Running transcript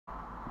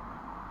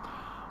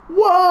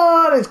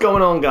What is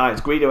going on,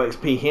 guys? Greedo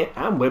XP here,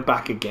 and we're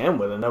back again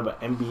with another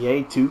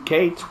NBA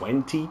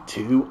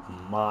 2K22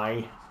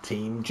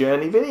 MyTeam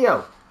journey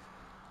video.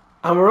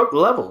 And we're up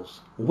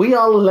levels. We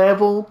are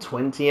level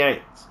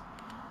 28.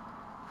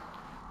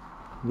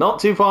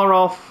 Not too far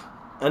off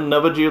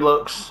another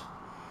Dulux,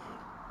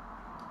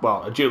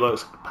 well, a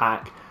Dulux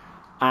pack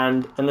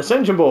and an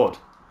Ascension board.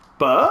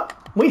 But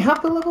we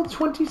have the level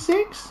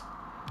 26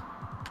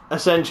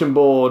 Ascension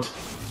board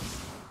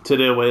to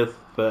deal with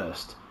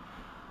first.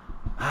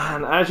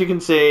 And as you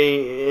can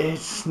see,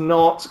 it's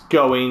not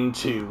going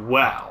too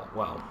well.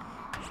 Well,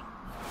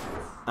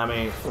 I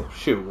mean,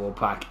 shoot, wall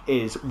pack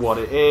is what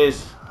it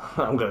is.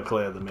 I'm going to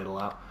clear the middle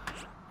out.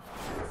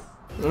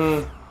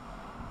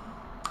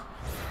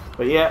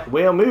 But yeah,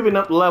 we are moving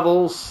up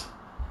levels.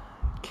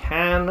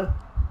 Can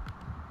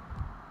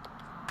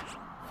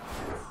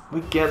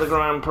we get the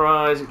grand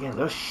prize? Again,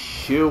 the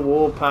shoe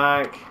wall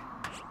pack.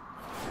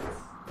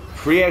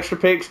 3 extra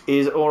picks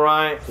is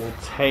alright. We'll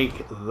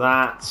take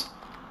that.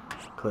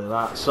 Clear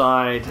that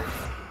side.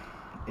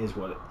 Is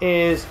what it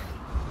is.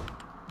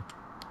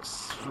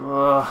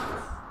 Foul.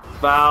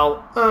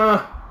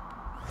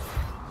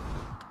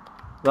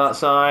 That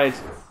side.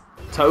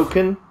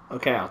 Token.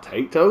 Okay, I'll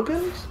take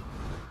tokens.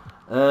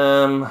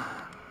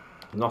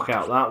 Knock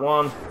out that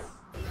one.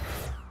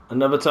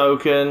 Another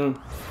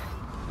token.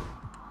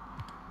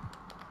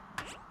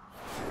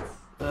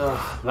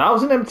 That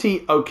was an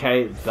empty.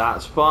 Okay,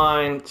 that's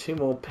fine. 2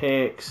 more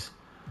picks.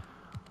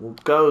 We'll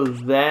go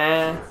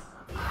there.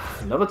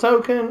 Another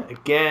token.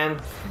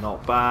 Again,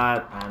 not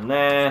bad. And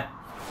there.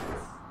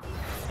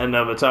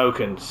 Another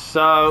token.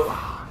 So,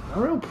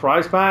 no real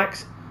prize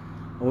packs.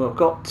 And we've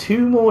got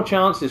 2 more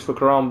chances for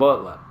Caron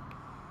Butler.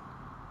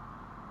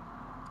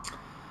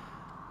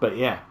 But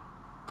yeah,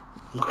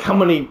 look how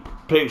many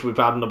picks we've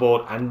had on the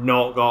board and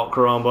not got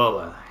Caron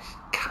Butler. It's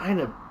kind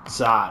of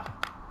sad.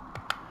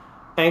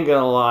 Ain't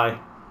gonna lie.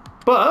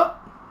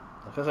 But,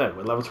 like I said,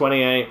 we're level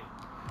 28.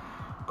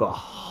 Got a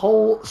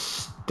whole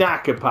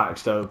stack of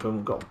packs to open.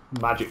 We've got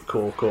Magic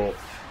Core Corp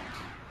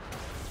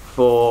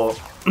for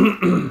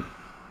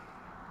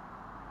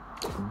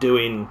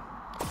doing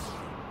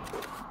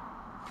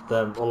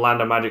the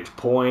Orlando Magic's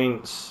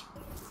points.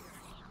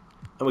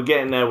 And we're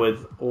getting there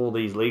with all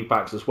these league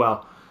packs as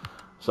well.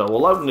 So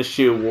we'll open the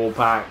shoe wall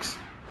packs.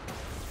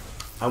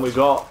 And we've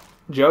got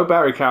Joe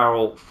Barry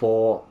Carroll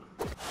for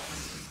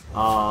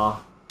our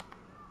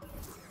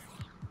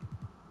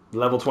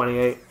level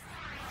 28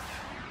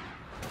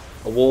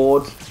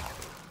 award.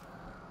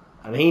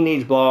 And he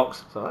needs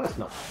blocks, so that's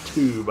not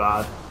too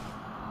bad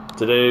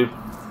to do.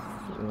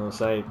 I'm going to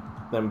say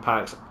them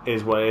packs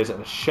is what it is.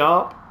 And a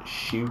sharp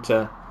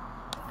shooter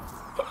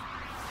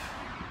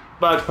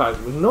badge pack.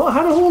 We've not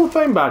had a Hall of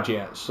Fame badge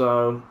yet,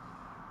 so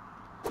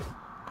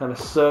kind of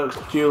Cirque's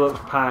Dulux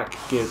pack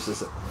gives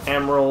us an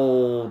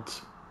Emerald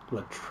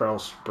Latrell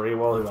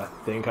Sprewell, who I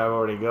think I've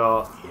already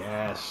got.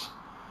 Yes.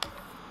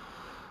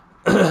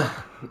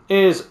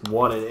 Is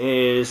what it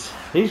is.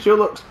 These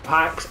Dulux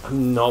packs have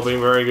not been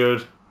very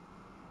good.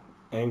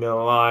 Ain't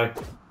gonna lie.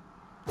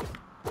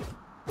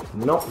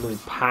 Not really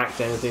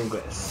packed anything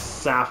but a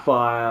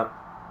Sapphire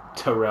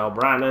Terrell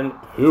Brandon,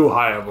 who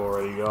I have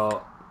already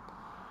got.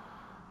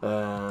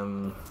 I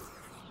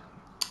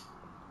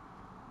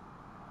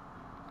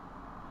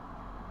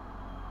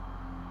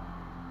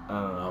don't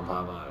know if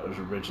that was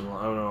original.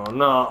 I don't know or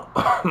not.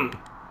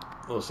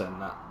 We'll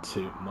send that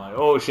to my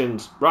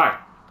auctions. Right.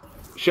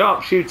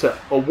 Sharpshooter,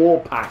 a war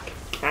pack.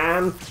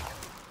 Can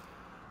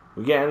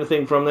we get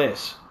anything from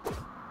this?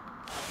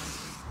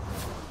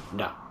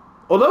 No.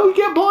 Although we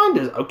get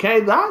blinders. Okay,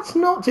 that's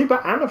not too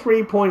bad. And a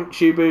 3-point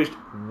shoe boost,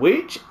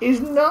 which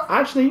is not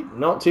actually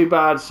not too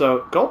bad.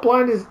 So gold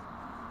blinders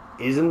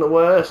isn't the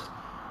worst.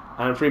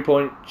 And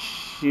 3-point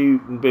shoe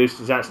boost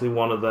is actually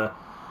one of the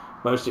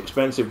most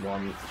expensive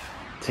ones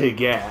to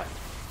get.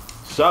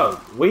 So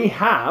we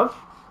have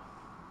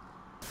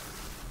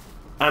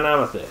an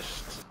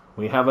Amethyst.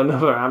 We have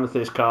another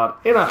Amethyst card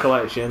in our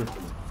collection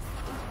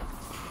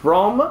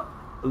from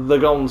the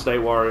Golden State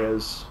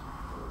Warriors.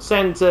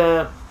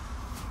 Center.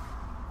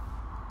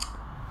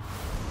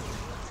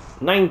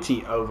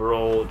 90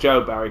 overall.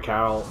 Joe Barry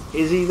Carroll.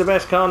 Is he the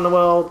best card in the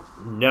world?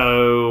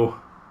 No.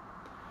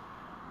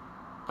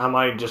 Am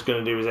I just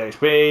going to do his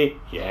XP?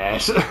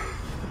 Yes.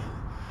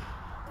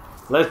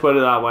 Let's put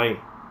it that way.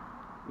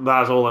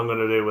 That's all I'm going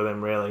to do with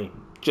him, really.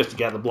 Just to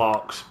get the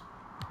blocks.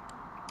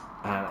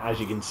 And as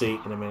you can see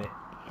in a minute,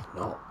 he's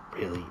not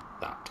really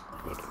that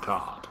good a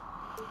card.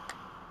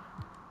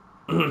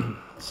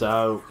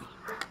 So,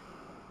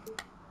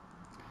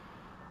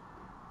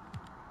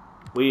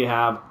 we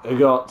have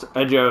got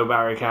a Joe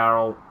Barry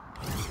Carroll.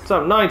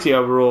 So, 90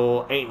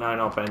 overall, 89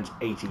 offense,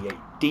 88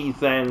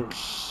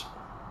 defense.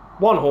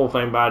 1 Hall of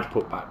Fame badge,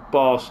 put back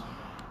boss,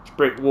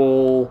 brick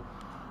wall,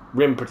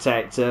 rim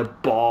protector,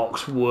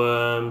 box,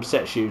 worm,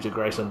 set shooter,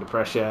 grace under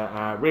pressure,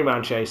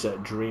 rebound chaser,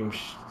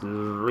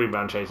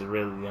 rebound chaser,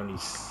 really the only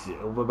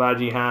silver badge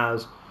he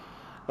has.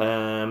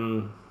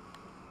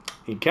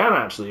 He can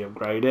actually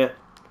upgrade it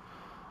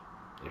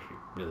if you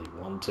really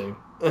want to.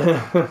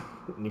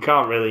 You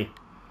can't really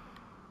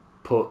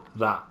put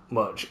that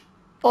much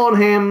on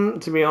him,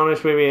 to be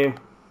honest with you.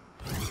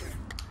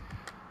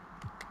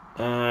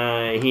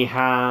 He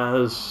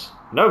has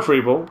no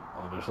free ball,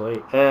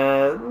 obviously.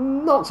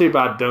 Not too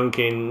bad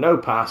dunking, no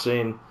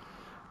passing,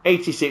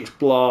 86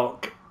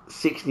 block,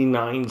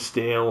 69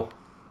 steal,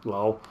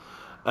 lol.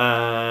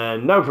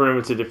 No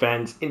perimeter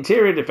defense.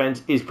 Interior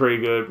defense is pretty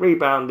good.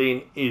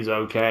 Rebounding is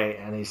okay,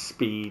 and his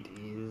speed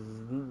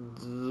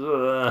is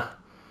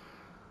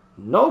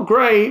not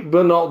great,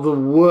 but not the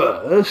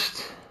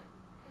worst.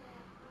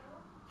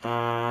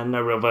 And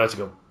no real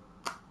vertical.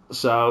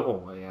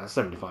 So,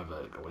 75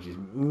 vertical, which is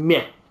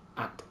meh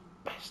at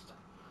best.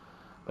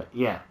 But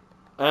yeah.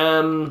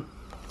 In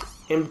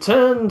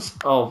terms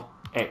of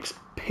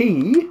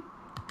XP,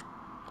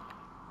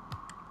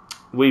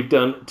 we've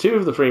done 2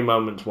 of the 3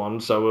 moments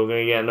ones, so we're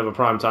going to get another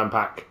primetime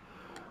pack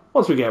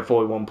once we get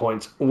 41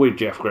 points with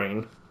Jeff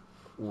Green,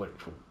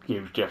 which will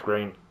give Jeff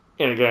Green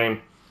in a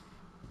game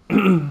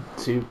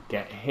to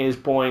get his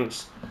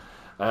points.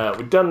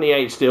 We've done the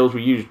 8 steals.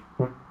 We used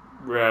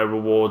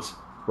rewards.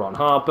 Ron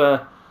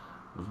Harper.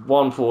 We've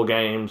won 4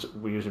 games.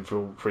 We're using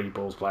for 3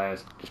 balls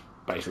players. Just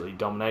basically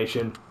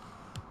domination.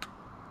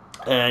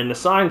 And the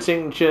signed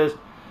signatures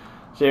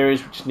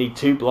series, we just need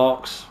 2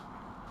 blocks.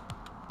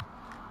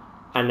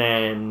 And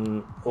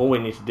then all we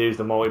need to do is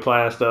the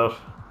multiplayer stuff,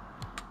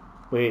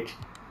 which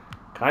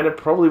kind of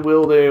probably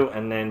will do,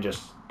 and then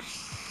just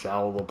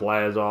sell the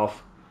players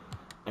off.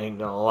 Ain't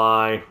gonna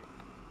lie.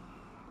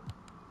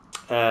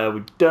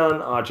 We've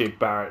done RJ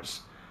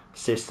Barrett's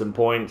system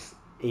points,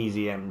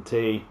 easy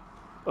MT,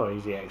 or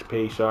easy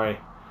XP, sorry.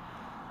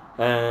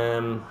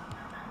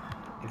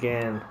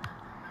 Again,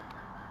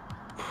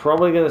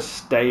 probably gonna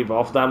stave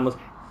off them.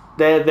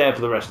 They're there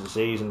for the rest of the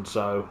season,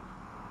 so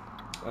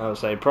I would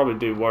say probably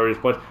do Warriors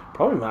points.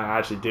 Probably might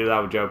actually do that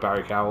with Joe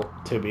Barry Carroll,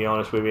 to be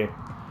honest with you.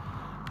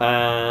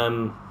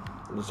 I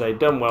would say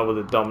done well with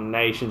the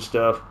domination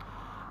stuff.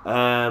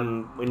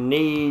 We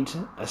need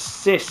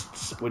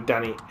assists with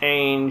Danny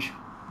Ainge.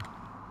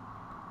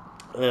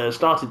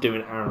 Started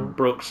doing Aaron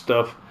Brooks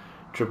stuff,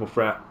 triple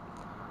threat,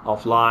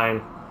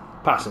 offline,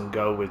 pass and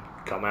go with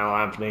Carmelo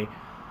Anthony.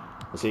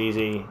 It's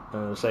easy.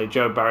 Say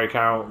Joe Barry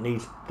Carroll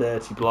needs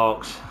 30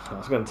 blocks.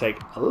 That's going to take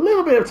a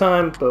little bit of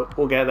time, but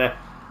we'll get there.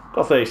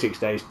 Got 36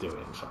 days to do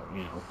it, so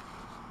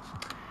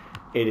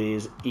it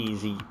is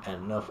easy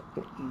enough,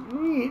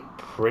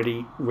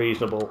 pretty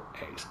reasonable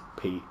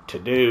XP to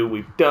do.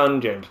 We've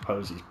done James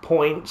Posey's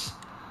points,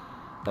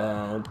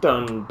 done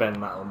Ben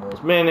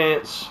McLemore's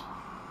minutes.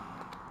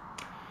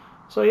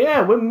 So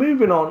yeah, we're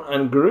moving on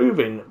and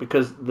grooving,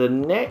 because the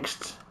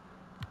next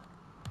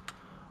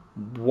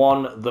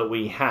one that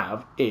we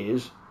have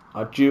is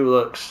our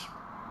Dulux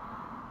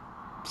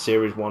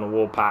Series 1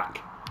 award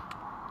pack,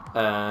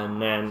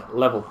 and then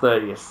level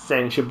 30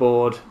 Ascension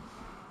board.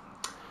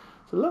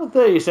 So level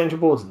 30 Ascension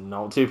board's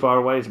not too far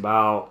away. It's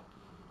about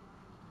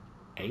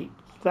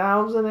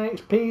 8,000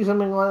 XP,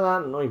 something like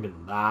that. Not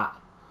even that.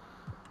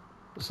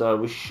 So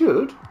we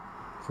should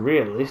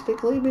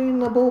realistically be in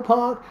the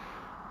ballpark.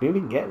 Maybe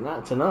getting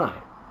that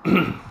tonight.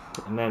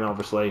 And then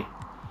obviously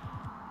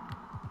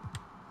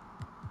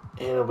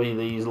it'll be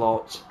these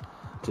lots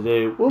to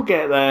do. We'll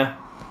get there.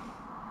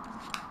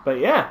 But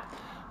yeah,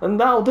 and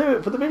that'll do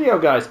it for the video,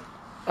 guys.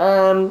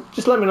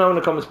 Just let me know in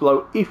the comments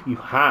below if you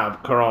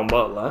have Caron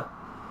Butler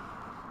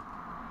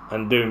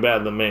and doing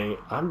better than me.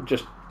 I'm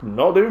just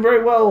not doing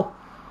very well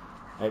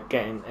at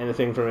getting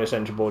anything from the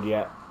Ascension board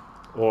yet,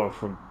 or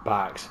from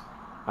packs.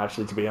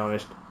 Actually, to be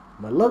honest,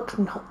 my luck's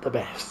not the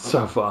best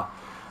so far.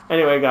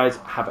 Anyway, guys,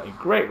 have a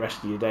great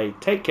rest of your day.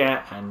 Take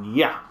care, and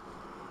yeah,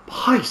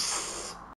 peace.